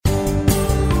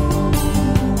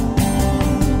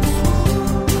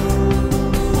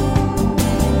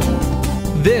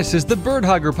This is the Bird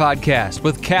Hugger Podcast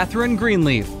with Catherine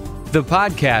Greenleaf, the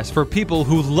podcast for people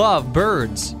who love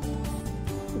birds.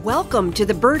 Welcome to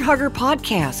the Bird Hugger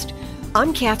Podcast.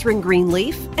 I'm Catherine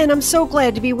Greenleaf, and I'm so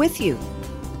glad to be with you.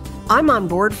 I'm on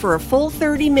board for a full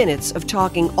 30 minutes of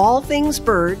talking all things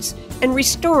birds and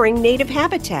restoring native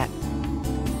habitat.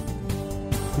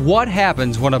 What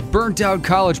happens when a burnt-out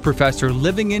college professor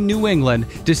living in New England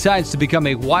decides to become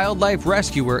a wildlife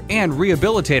rescuer and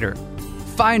rehabilitator?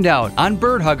 Find out on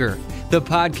Bird Hugger, the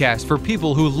podcast for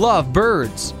people who love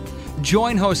birds.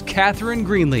 Join host Catherine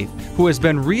Greenleaf, who has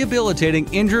been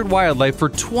rehabilitating injured wildlife for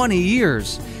 20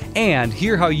 years, and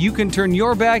hear how you can turn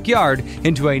your backyard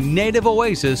into a native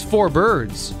oasis for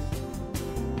birds.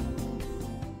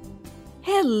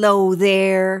 Hello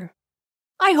there.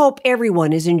 I hope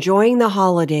everyone is enjoying the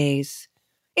holidays.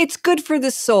 It's good for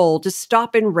the soul to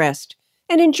stop and rest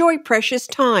and enjoy precious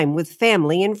time with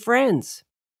family and friends.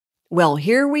 Well,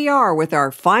 here we are with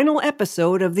our final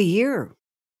episode of the year.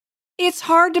 It's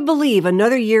hard to believe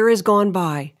another year has gone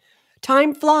by.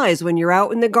 Time flies when you're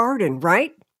out in the garden,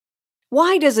 right?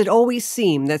 Why does it always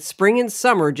seem that spring and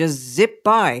summer just zip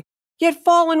by, yet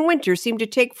fall and winter seem to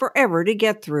take forever to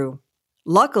get through?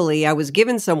 Luckily, I was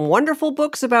given some wonderful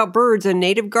books about birds and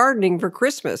native gardening for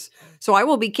Christmas, so I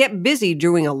will be kept busy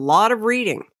doing a lot of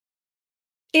reading.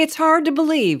 It's hard to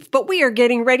believe, but we are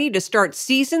getting ready to start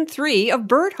Season 3 of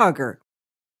Bird Hugger.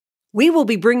 We will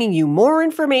be bringing you more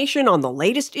information on the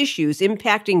latest issues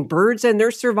impacting birds and their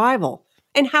survival,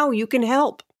 and how you can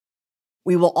help.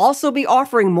 We will also be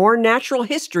offering more natural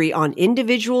history on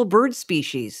individual bird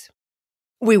species.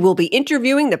 We will be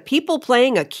interviewing the people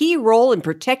playing a key role in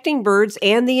protecting birds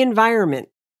and the environment.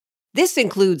 This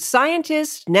includes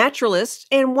scientists, naturalists,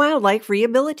 and wildlife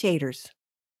rehabilitators.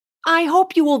 I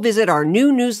hope you will visit our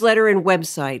new newsletter and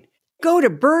website. Go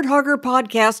to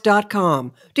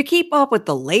birdhuggerpodcast.com to keep up with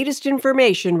the latest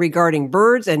information regarding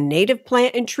birds and native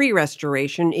plant and tree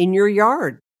restoration in your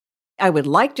yard. I would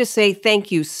like to say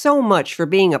thank you so much for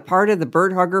being a part of the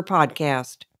Bird Hugger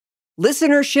Podcast.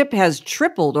 Listenership has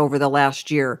tripled over the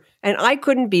last year, and I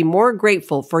couldn't be more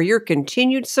grateful for your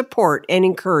continued support and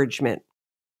encouragement.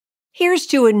 Here's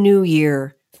to a new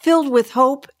year, filled with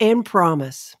hope and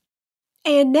promise.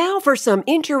 And now for some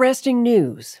interesting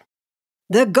news.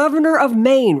 The governor of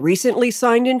Maine recently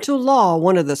signed into law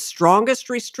one of the strongest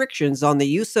restrictions on the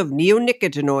use of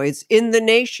neonicotinoids in the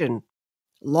nation.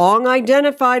 Long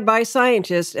identified by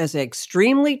scientists as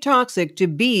extremely toxic to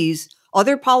bees,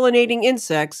 other pollinating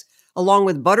insects, along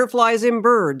with butterflies and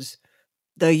birds,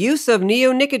 the use of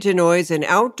neonicotinoids in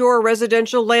outdoor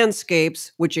residential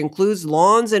landscapes, which includes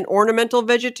lawns and ornamental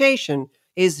vegetation,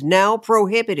 is now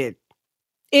prohibited.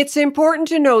 It's important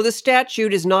to know the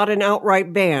statute is not an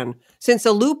outright ban, since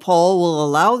a loophole will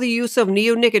allow the use of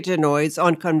neonicotinoids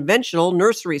on conventional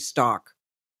nursery stock,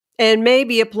 and may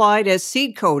be applied as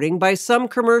seed coating by some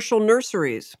commercial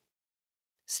nurseries.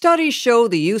 Studies show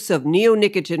the use of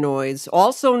neonicotinoids,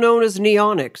 also known as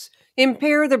neonics,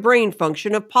 impair the brain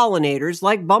function of pollinators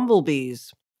like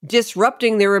bumblebees,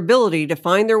 disrupting their ability to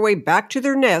find their way back to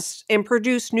their nests and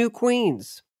produce new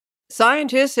queens.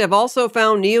 Scientists have also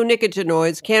found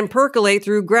neonicotinoids can percolate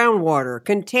through groundwater,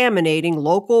 contaminating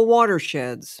local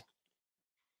watersheds.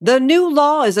 The new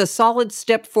law is a solid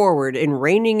step forward in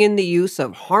reining in the use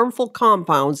of harmful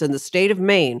compounds in the state of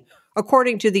Maine,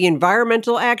 according to the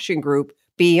environmental action group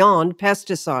Beyond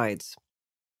Pesticides.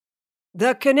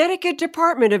 The Connecticut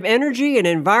Department of Energy and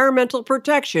Environmental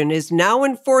Protection is now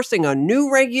enforcing a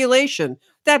new regulation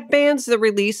that bans the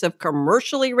release of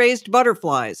commercially raised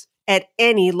butterflies at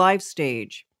any life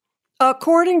stage.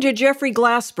 According to Jeffrey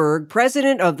Glassberg,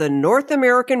 president of the North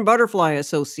American Butterfly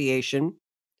Association,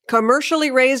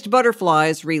 commercially raised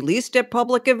butterflies released at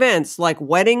public events like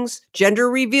weddings, gender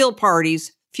reveal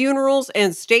parties, funerals,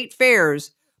 and state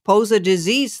fairs pose a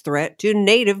disease threat to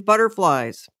native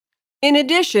butterflies. In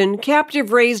addition,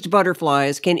 captive raised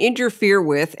butterflies can interfere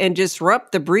with and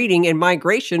disrupt the breeding and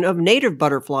migration of native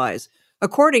butterflies,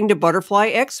 according to butterfly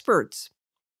experts.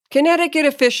 Connecticut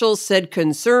officials said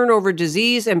concern over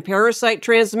disease and parasite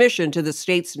transmission to the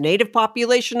state's native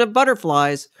population of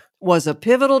butterflies was a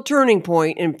pivotal turning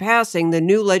point in passing the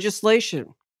new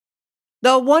legislation.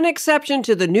 The one exception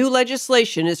to the new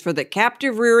legislation is for the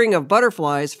captive rearing of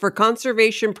butterflies for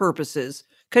conservation purposes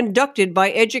conducted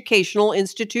by educational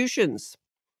institutions.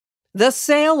 The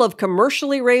sale of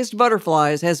commercially raised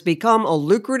butterflies has become a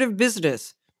lucrative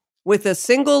business, with a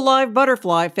single live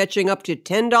butterfly fetching up to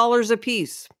 $10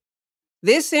 apiece.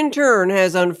 This, in turn,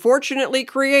 has unfortunately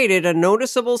created a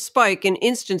noticeable spike in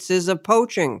instances of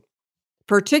poaching,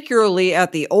 particularly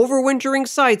at the overwintering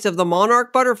sites of the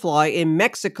monarch butterfly in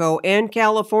Mexico and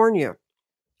California.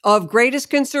 Of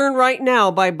greatest concern right now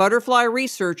by butterfly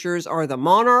researchers are the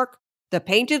monarch, the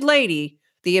painted lady,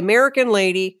 the American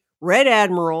lady, red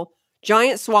admiral,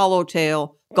 giant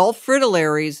swallowtail, Gulf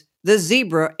fritillaries, the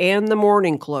zebra, and the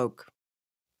mourning cloak.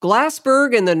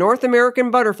 Glassberg and the North American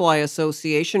Butterfly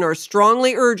Association are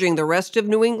strongly urging the rest of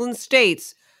New England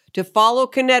states to follow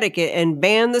Connecticut and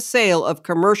ban the sale of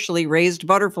commercially raised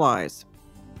butterflies.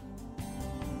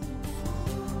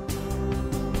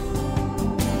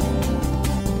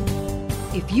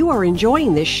 If you are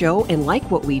enjoying this show and like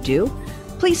what we do,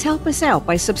 please help us out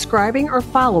by subscribing or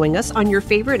following us on your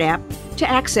favorite app to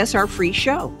access our free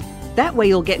show. That way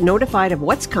you'll get notified of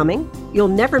what's coming, you'll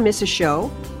never miss a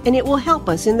show, and it will help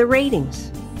us in the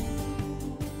ratings.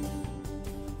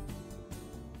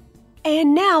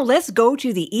 And now let's go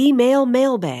to the email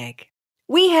mailbag.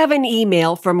 We have an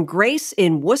email from Grace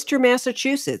in Worcester,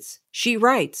 Massachusetts. She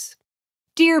writes,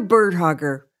 "Dear Bird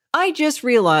Hugger, I just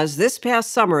realized this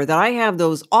past summer that I have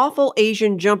those awful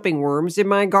Asian jumping worms in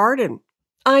my garden.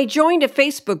 I joined a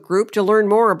Facebook group to learn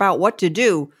more about what to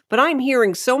do, but I'm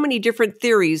hearing so many different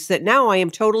theories that now I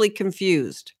am totally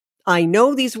confused. I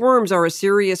know these worms are a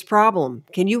serious problem.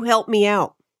 Can you help me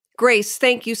out?" Grace,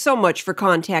 thank you so much for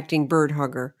contacting Bird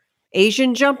Hugger.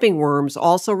 Asian jumping worms,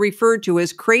 also referred to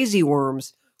as crazy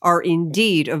worms, are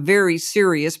indeed a very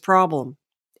serious problem.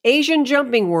 Asian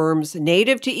jumping worms,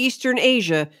 native to Eastern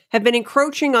Asia, have been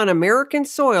encroaching on American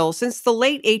soil since the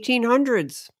late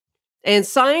 1800s. And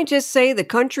scientists say the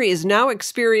country is now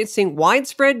experiencing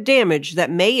widespread damage that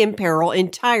may imperil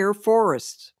entire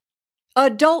forests.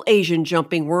 Adult Asian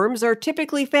jumping worms are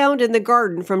typically found in the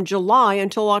garden from July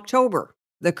until October.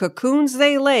 The cocoons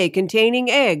they lay containing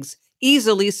eggs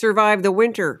easily survive the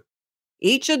winter.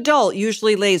 Each adult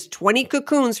usually lays 20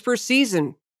 cocoons per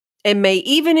season, and may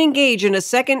even engage in a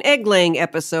second egg-laying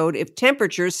episode if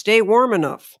temperatures stay warm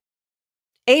enough.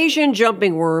 Asian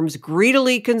jumping worms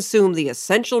greedily consume the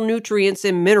essential nutrients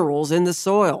and minerals in the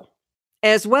soil,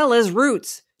 as well as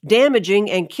roots, damaging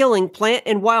and killing plant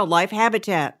and wildlife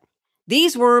habitat.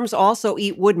 These worms also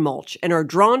eat wood mulch and are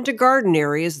drawn to garden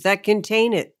areas that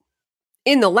contain it.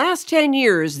 In the last 10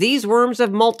 years, these worms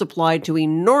have multiplied to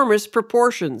enormous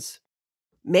proportions,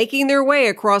 making their way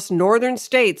across northern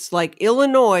states like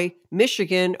Illinois,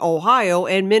 Michigan, Ohio,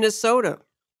 and Minnesota.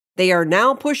 They are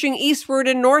now pushing eastward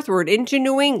and northward into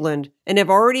New England and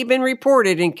have already been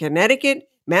reported in Connecticut,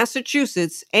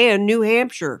 Massachusetts, and New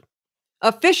Hampshire.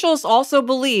 Officials also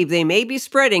believe they may be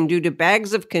spreading due to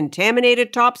bags of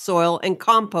contaminated topsoil and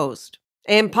compost,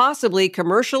 and possibly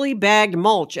commercially bagged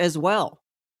mulch as well.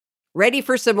 Ready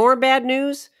for some more bad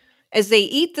news? As they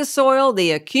eat the soil,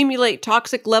 they accumulate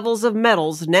toxic levels of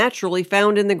metals naturally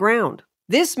found in the ground.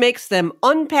 This makes them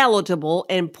unpalatable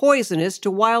and poisonous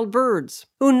to wild birds,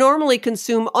 who normally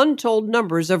consume untold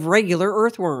numbers of regular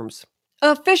earthworms.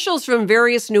 Officials from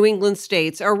various New England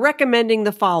states are recommending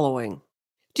the following.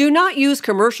 Do not use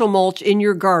commercial mulch in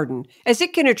your garden, as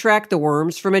it can attract the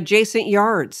worms from adjacent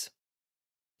yards.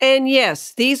 And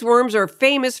yes, these worms are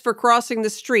famous for crossing the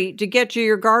street to get to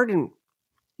your garden.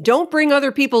 Don't bring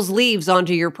other people's leaves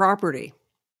onto your property.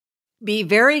 Be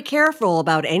very careful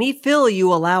about any fill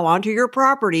you allow onto your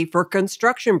property for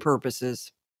construction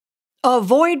purposes.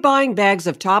 Avoid buying bags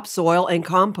of topsoil and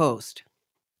compost.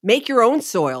 Make your own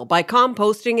soil by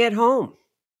composting at home.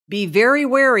 Be very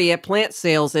wary at plant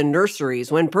sales and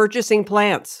nurseries when purchasing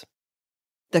plants.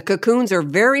 The cocoons are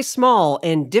very small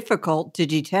and difficult to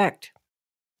detect.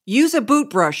 Use a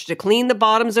boot brush to clean the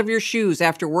bottoms of your shoes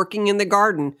after working in the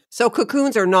garden so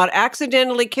cocoons are not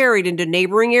accidentally carried into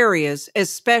neighboring areas,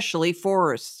 especially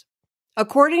forests.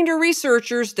 According to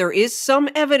researchers, there is some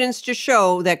evidence to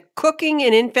show that cooking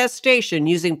an infestation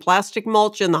using plastic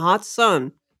mulch in the hot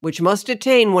sun, which must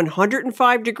attain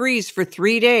 105 degrees for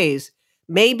 3 days,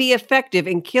 may be effective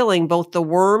in killing both the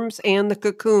worms and the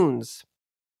cocoons.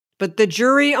 But the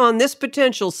jury on this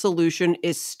potential solution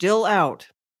is still out.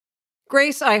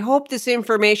 Grace, I hope this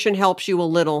information helps you a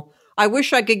little. I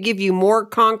wish I could give you more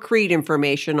concrete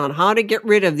information on how to get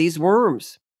rid of these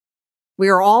worms. We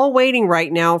are all waiting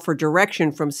right now for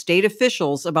direction from state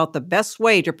officials about the best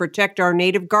way to protect our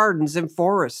native gardens and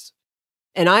forests.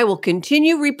 And I will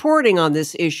continue reporting on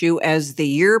this issue as the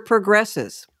year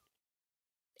progresses.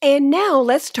 And now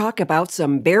let's talk about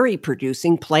some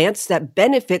berry-producing plants that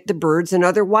benefit the birds and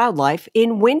other wildlife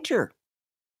in winter.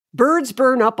 Birds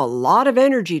burn up a lot of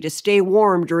energy to stay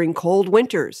warm during cold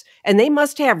winters, and they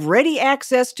must have ready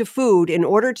access to food in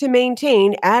order to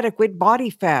maintain adequate body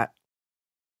fat.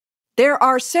 There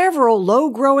are several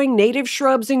low-growing native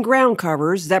shrubs and ground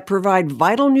covers that provide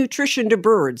vital nutrition to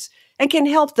birds and can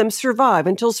help them survive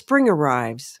until spring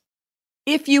arrives.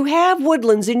 If you have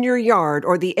woodlands in your yard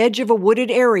or the edge of a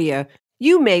wooded area,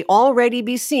 you may already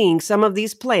be seeing some of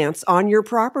these plants on your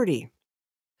property.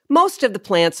 Most of the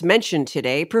plants mentioned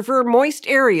today prefer moist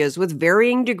areas with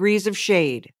varying degrees of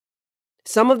shade.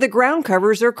 Some of the ground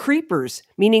covers are creepers,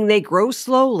 meaning they grow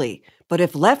slowly, but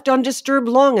if left undisturbed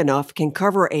long enough, can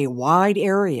cover a wide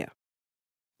area.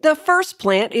 The first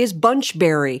plant is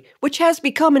bunchberry, which has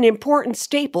become an important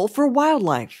staple for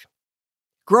wildlife.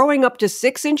 Growing up to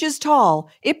 6 inches tall,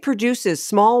 it produces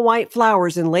small white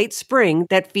flowers in late spring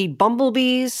that feed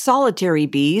bumblebees, solitary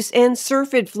bees, and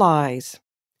syrphid flies.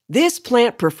 This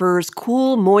plant prefers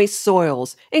cool, moist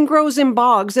soils and grows in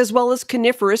bogs as well as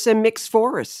coniferous and mixed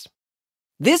forests.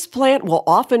 This plant will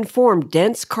often form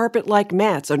dense carpet-like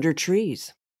mats under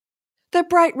trees. The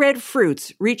bright red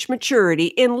fruits reach maturity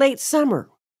in late summer.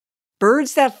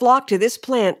 Birds that flock to this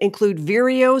plant include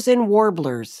vireos and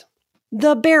warblers.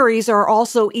 The berries are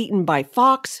also eaten by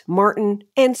fox, marten,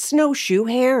 and snowshoe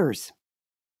hares.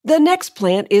 The next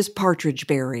plant is partridge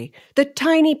berry. The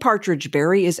tiny partridge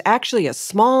berry is actually a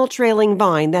small trailing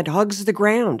vine that hugs the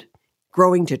ground,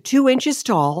 growing to 2 inches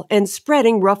tall and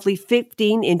spreading roughly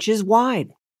 15 inches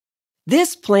wide.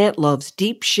 This plant loves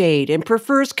deep shade and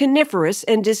prefers coniferous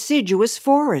and deciduous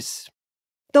forests.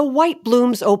 The white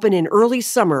blooms open in early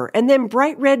summer and then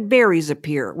bright red berries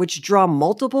appear, which draw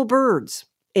multiple birds,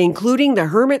 including the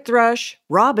hermit thrush,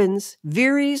 robins,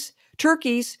 veeries,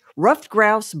 turkeys, ruffed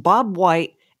grouse,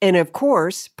 bobwhite, and of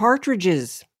course,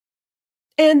 partridges.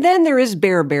 And then there is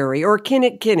bearberry or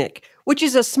kinnick, which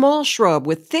is a small shrub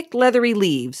with thick leathery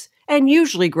leaves and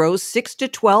usually grows 6 to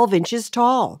 12 inches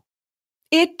tall.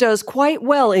 It does quite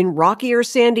well in rocky or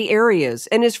sandy areas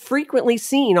and is frequently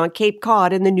seen on Cape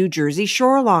Cod and the New Jersey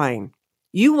shoreline.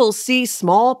 You will see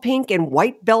small pink and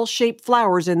white bell-shaped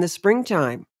flowers in the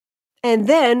springtime. And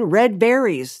then red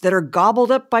berries that are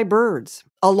gobbled up by birds,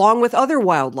 along with other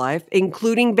wildlife,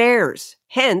 including bears,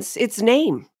 hence its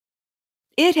name.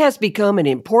 It has become an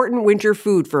important winter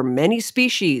food for many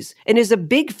species and is a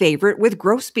big favorite with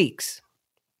grosbeaks.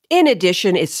 In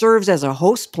addition, it serves as a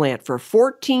host plant for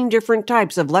 14 different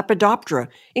types of Lepidoptera,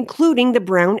 including the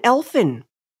brown elfin.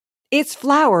 Its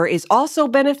flower is also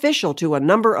beneficial to a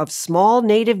number of small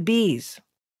native bees.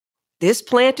 This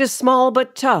plant is small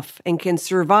but tough and can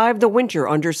survive the winter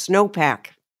under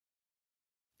snowpack.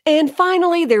 And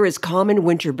finally, there is common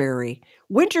winterberry.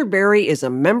 Winterberry is a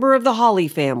member of the holly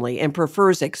family and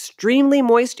prefers extremely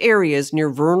moist areas near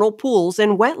vernal pools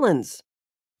and wetlands.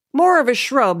 More of a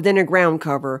shrub than a ground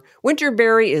cover,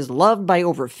 winterberry is loved by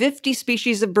over 50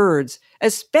 species of birds,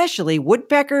 especially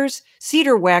woodpeckers,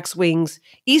 cedar waxwings,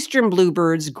 eastern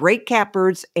bluebirds, great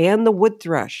catbirds, and the wood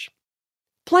thrush.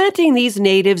 Planting these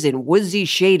natives in woodsy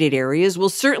shaded areas will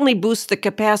certainly boost the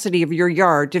capacity of your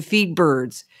yard to feed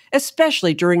birds,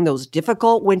 especially during those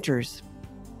difficult winters.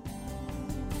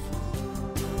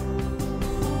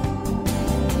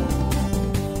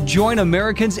 Join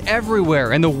Americans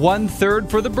everywhere in the 1/3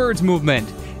 for the Birds movement.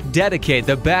 Dedicate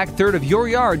the back third of your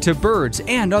yard to birds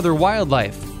and other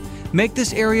wildlife. Make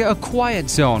this area a quiet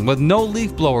zone with no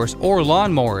leaf blowers or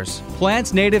lawnmowers.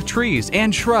 Plant native trees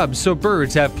and shrubs so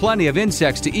birds have plenty of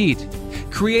insects to eat.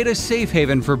 Create a safe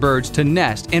haven for birds to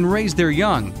nest and raise their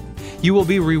young. You will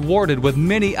be rewarded with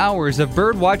many hours of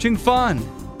bird-watching fun.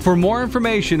 For more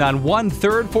information on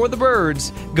 1/3 for the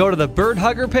Birds, go to the Bird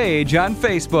Hugger page on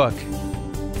Facebook.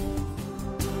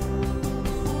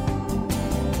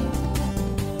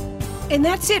 And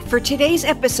that's it for today's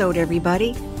episode,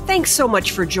 everybody. Thanks so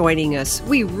much for joining us.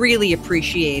 We really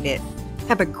appreciate it.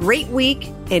 Have a great week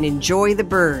and enjoy the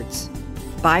birds.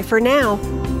 Bye for now.